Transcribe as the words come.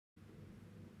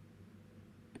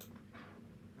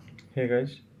Hey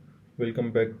guys,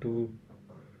 welcome back to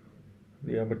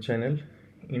our channel.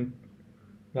 In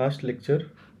last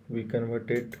lecture, we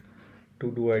converted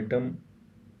to do item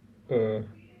uh,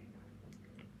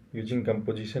 using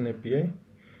composition API.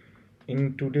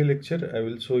 In today lecture, I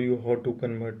will show you how to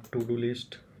convert to-do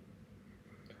list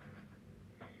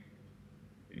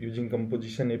using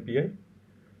composition API.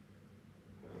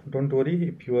 Don't worry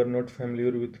if you are not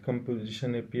familiar with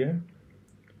composition API.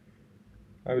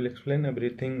 I will explain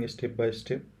everything step by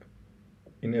step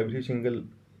in every single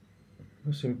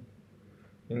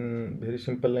in very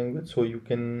simple language so you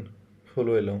can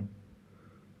follow along.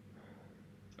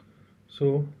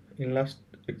 So in last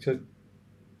lecture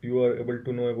you are able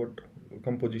to know about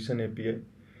composition API.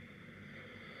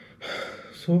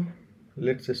 So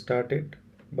let's start it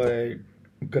by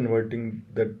converting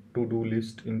that to-do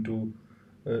list into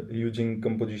using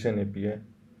composition API.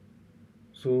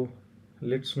 So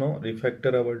let's now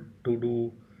refactor our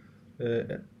to-do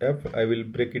app. I will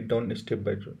break it down step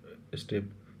by step.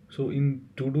 So in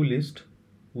to-do list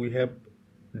we have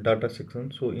data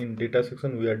section. So in data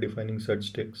section we are defining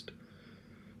search text.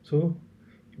 So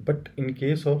but in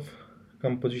case of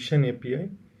composition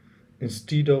API,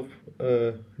 instead of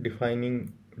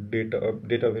defining data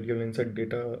variable inside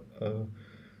data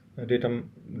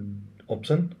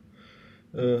option,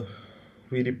 uh,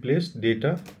 we replace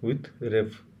data with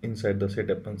ref inside the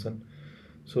setup function.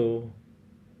 So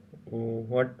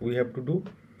what we have to do,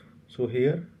 so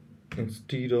here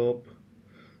instead of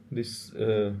this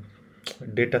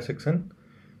data section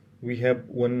we have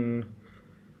to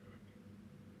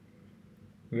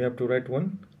write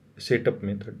one setup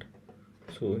method.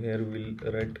 So here we'll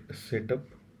write setup.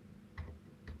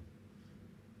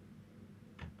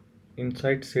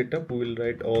 Inside setup we will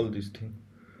write all these things.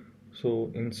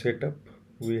 So in setup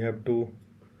we have to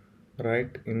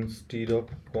write instead of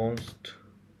const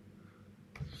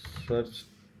search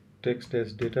text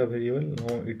as data variable,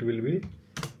 now it will be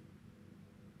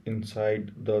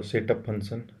inside the setup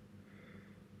function,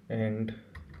 and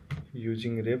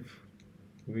using ref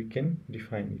we can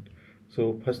define it.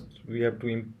 So first we have to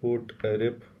import a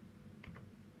ref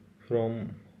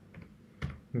from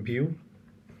Vue.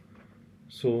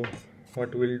 So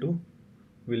what we'll do,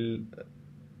 we'll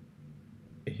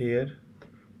here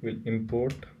we'll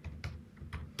import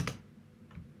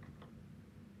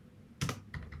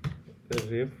a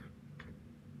ref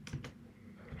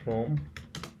from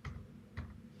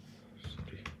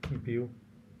Vue.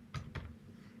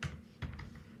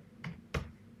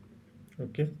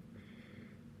 Okay,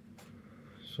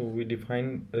 so we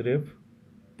define a ref.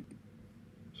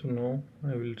 So now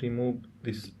I will remove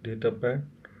this data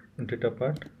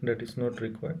part that is not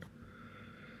required.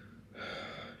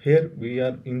 Here we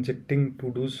are injecting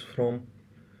to-dos from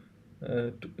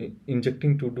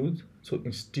injecting to-dos. So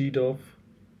instead of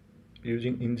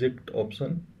using inject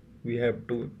option we have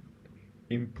to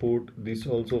import this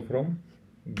also from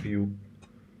Vue.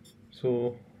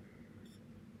 So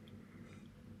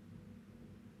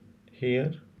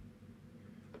here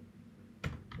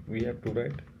we have to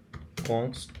write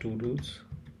const to-dos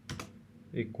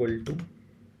equal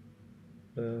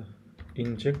to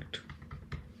inject.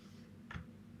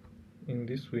 In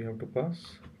this we have to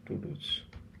pass to-dos,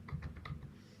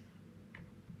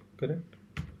 correct?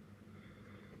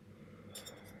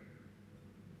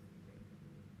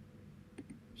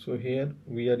 So here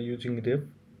we are using ref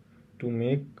to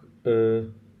make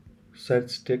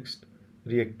search text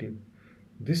reactive.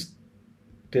 This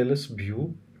tells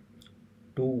Vue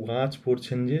to watch for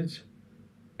changes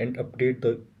and update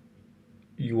the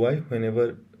UI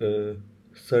whenever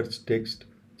search text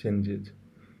changes.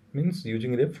 Means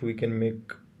using ref we can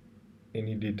make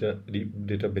any data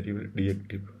variable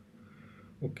reactive.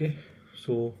 Okay,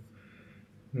 so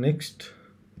next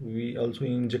we also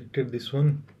injected this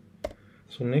one.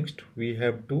 So next we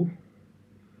have to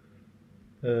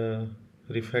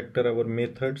refactor our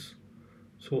methods.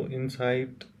 So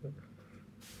inside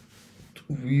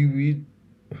we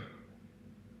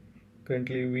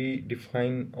currently we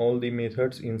define all the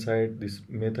methods inside this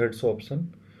methods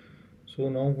option. So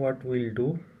now what we'll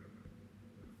do,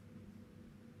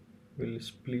 we'll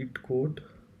split code,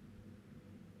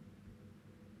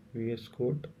 VS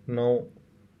Code. Now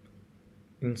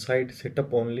inside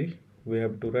setup only we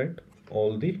have to write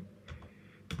all the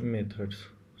methods.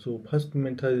 So first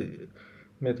method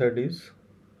is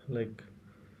like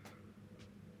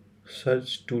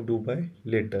search to do by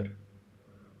later.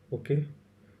 Okay,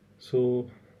 so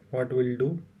what we'll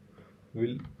do,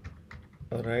 we'll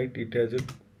write it as a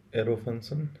arrow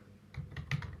function.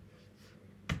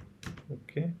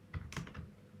 Okay,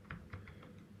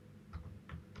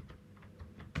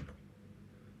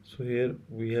 So here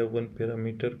we have one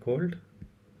parameter called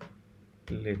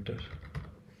letter.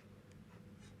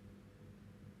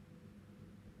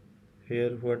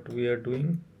 Here what we are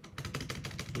doing,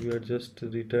 we are just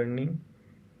returning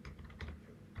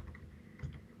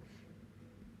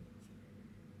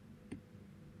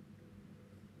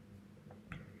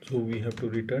so we have to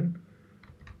return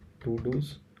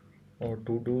to-dos, or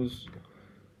to-dos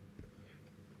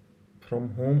from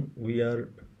whom we are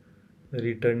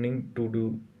returning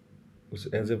to-do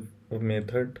as a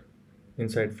method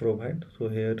inside provide. So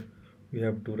here we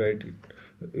have to write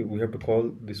it, we have to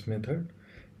call this method,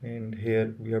 and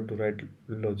here we have to write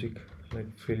logic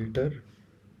like filter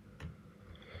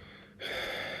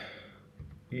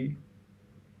e.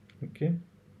 Okay,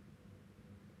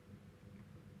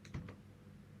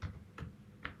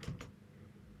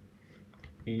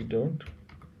 e dot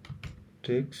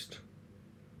text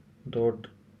dot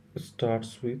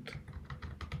starts with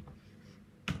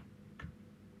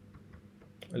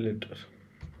a letter.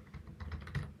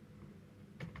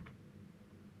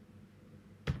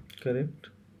 Correct.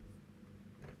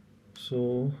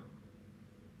 So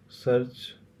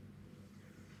search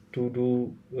to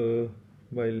do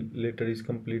while letter is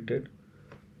completed.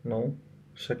 Now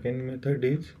second method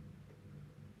is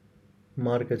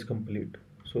mark as complete.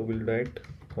 So we'll write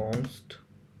const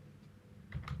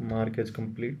mark as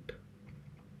complete.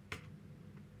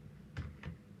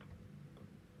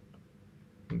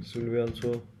 This will be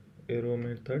also arrow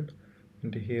method,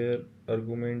 and here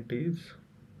argument is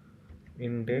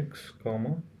index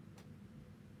comma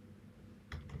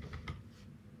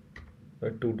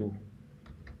to do.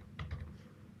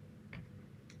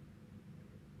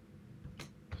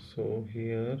 So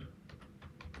here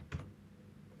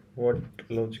what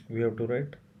logic we have to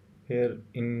write here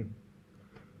in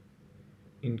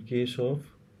case of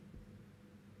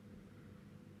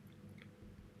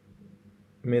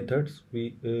methods,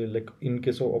 we like in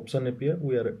case of option appear,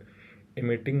 we are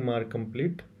emitting mark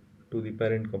complete to the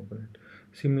parent component.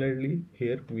 Similarly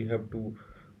here we have to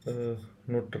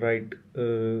not write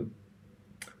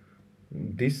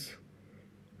this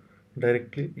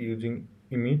directly. Using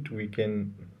emit we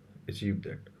can achieve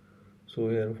that. So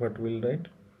here what we'll write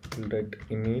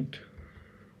emit.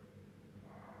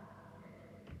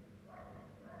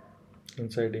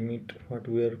 Inside emit what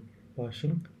we are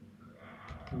passing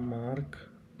mark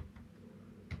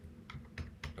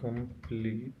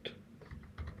complete,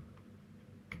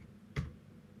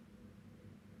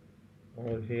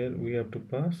 or here we have to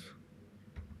pass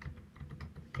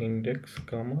index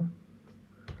comma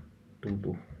to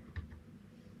do.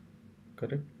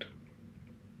 Correct.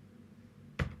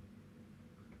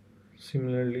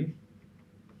 Similarly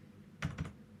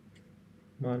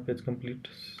mark as complete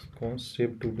const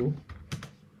save to do,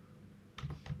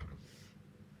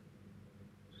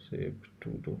 save to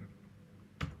do.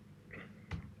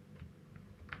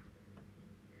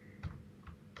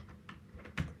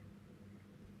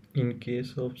 In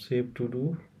case of save to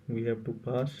do we have to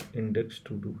pass index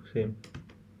to do. Same.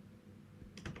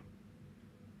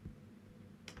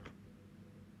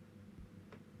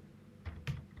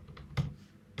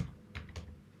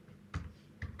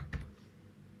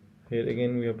 Here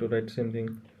again we have to write same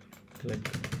thing like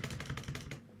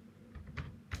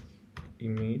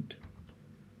emit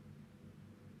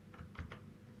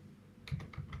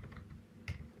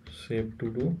save to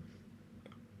do,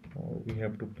 or we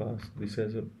have to pass this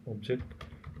as an object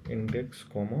index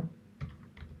comma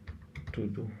to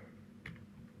do.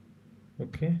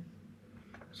 Okay,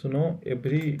 so now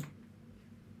every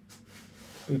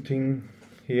thing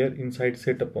here inside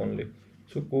setup only,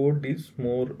 so code is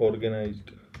more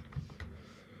organized.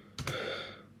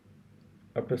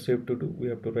 After save to do we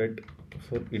have to write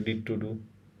for edit to do.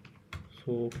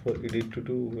 So for edit to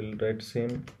do we'll write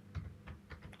same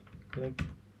like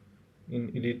in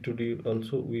edit to do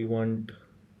also we want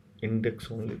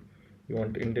index only,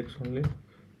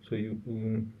 so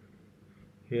you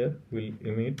here we'll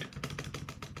emit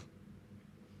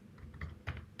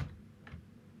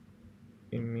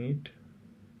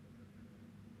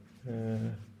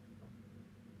uh,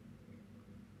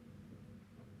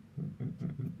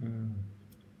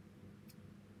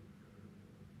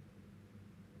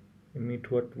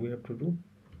 emit what we have to do,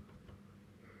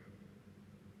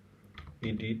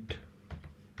 edit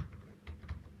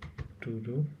to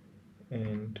do,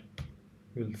 and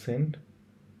we'll send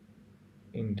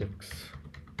index.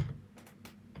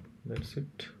 That's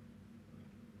it.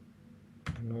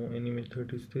 No any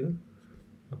method is there.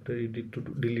 After edit to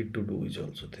do, delete to do is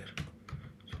also there.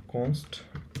 So const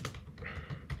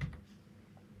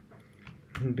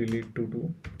delete to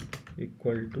do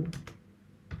equal to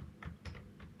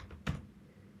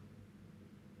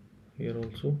Here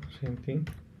also same thing,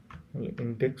 only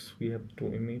index we have to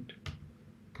emit,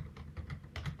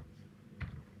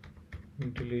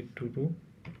 delete to do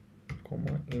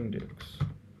comma index.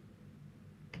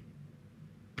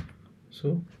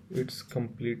 So it's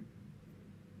complete,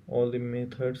 all the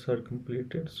methods are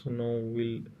completed. So now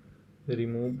we'll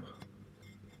remove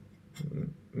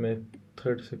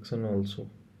method section also.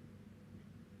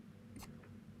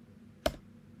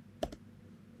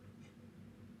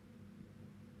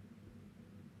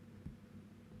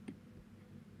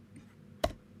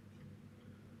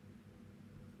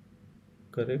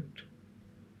 Correct.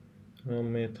 Now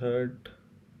method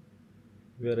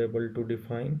we are able to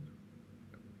define.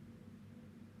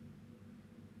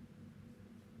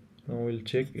 Now we'll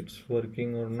check it's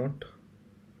working or not.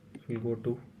 We'll go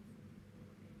to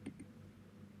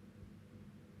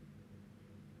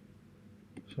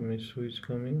some issue is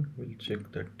coming, we'll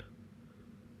check that.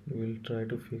 We'll try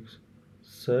to fix.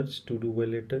 Search to do by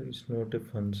letter is not a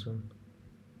function.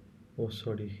 Oh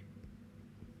sorry,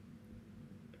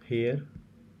 here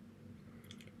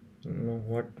now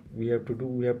what we have to do,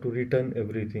 we have to return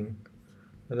everything,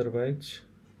 otherwise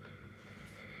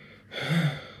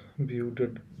Vue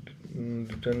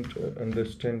didn't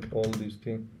understand all these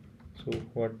things. So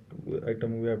what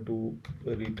item we have to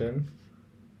return?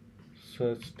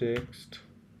 Search text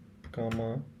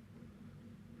comma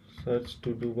search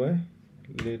to do by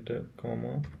letter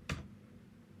comma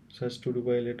search to do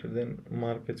by letter, then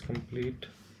mark as complete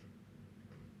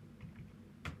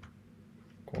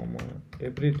comma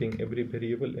everything, every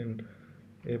variable and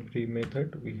every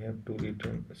method we have to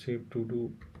return. Save to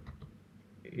do,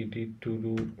 edit to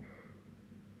do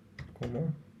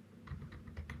comma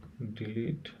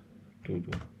delete to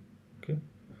do. Okay,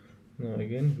 now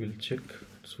again we'll check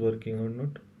it's working or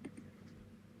not.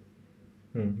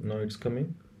 Now it's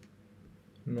coming.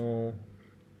 Now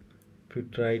if you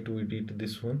try to edit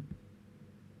this one,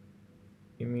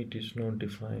 emit is not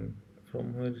defined.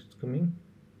 From where it's coming?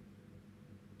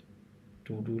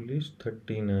 To do list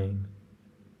 39.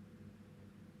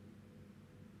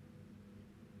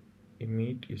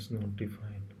 Emit is not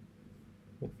defined.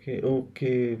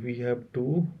 Okay, we have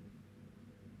to,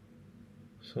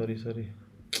 sorry,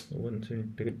 one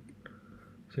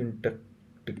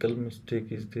syntactical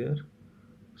mistake is there.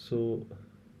 So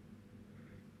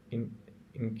in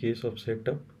case of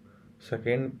setup,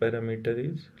 second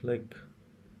parameter is like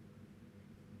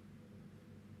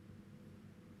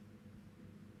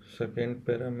second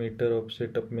parameter of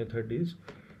setup method is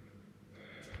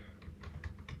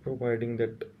providing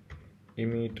that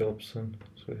emit option.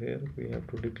 So here we have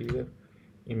to declare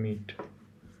emit.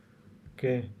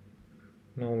 Okay,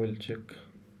 now we'll check.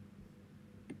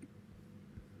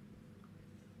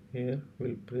 Here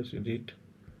we'll press edit.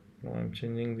 Now I'm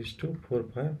changing this to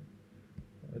 4.5.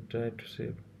 I try to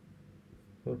save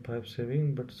 4.5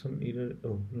 saving, but some error.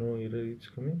 Oh, no error is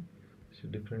coming. It's a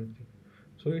different thing.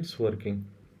 So it's working.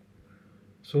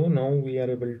 So now we are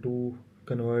able to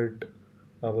convert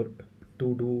our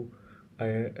to do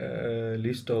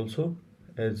list also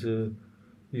as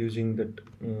using that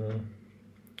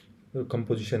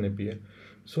composition API.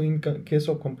 So in case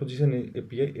of composition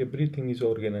API, everything is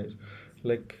organized.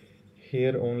 Like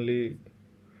here only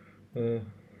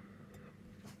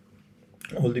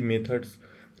all the methods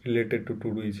related to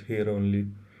do is here only.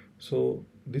 So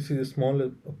this is a small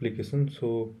application,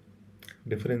 so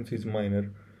difference is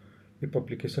minor. If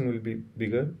application will be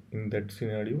bigger, in that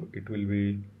scenario it will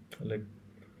be like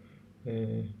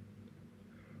in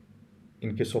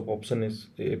case of option is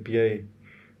API,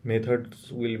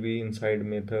 methods will be inside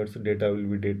methods, data will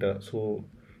be data. So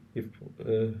if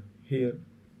here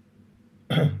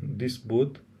this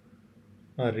both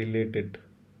are related,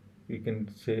 we can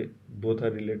say both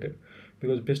are related,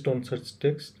 because based on search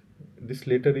text this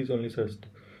letter is only searched.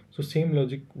 So same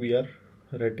logic we are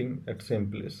writing at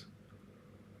same place.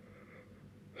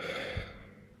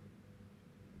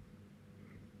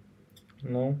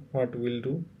 Now what we'll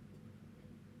do,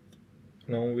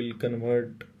 now we'll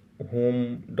convert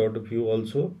home.view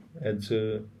also as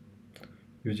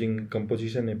using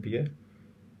composition API.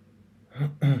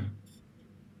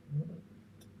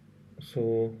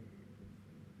 So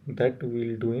that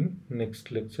we'll do in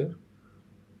next lecture.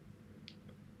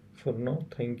 For now,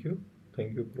 thank you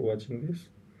for watching this.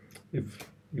 If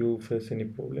you face any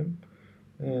problem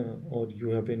or you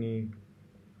have any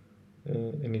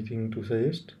anything to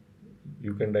suggest,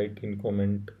 you can write in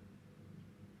comment.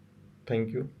 Thank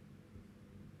you.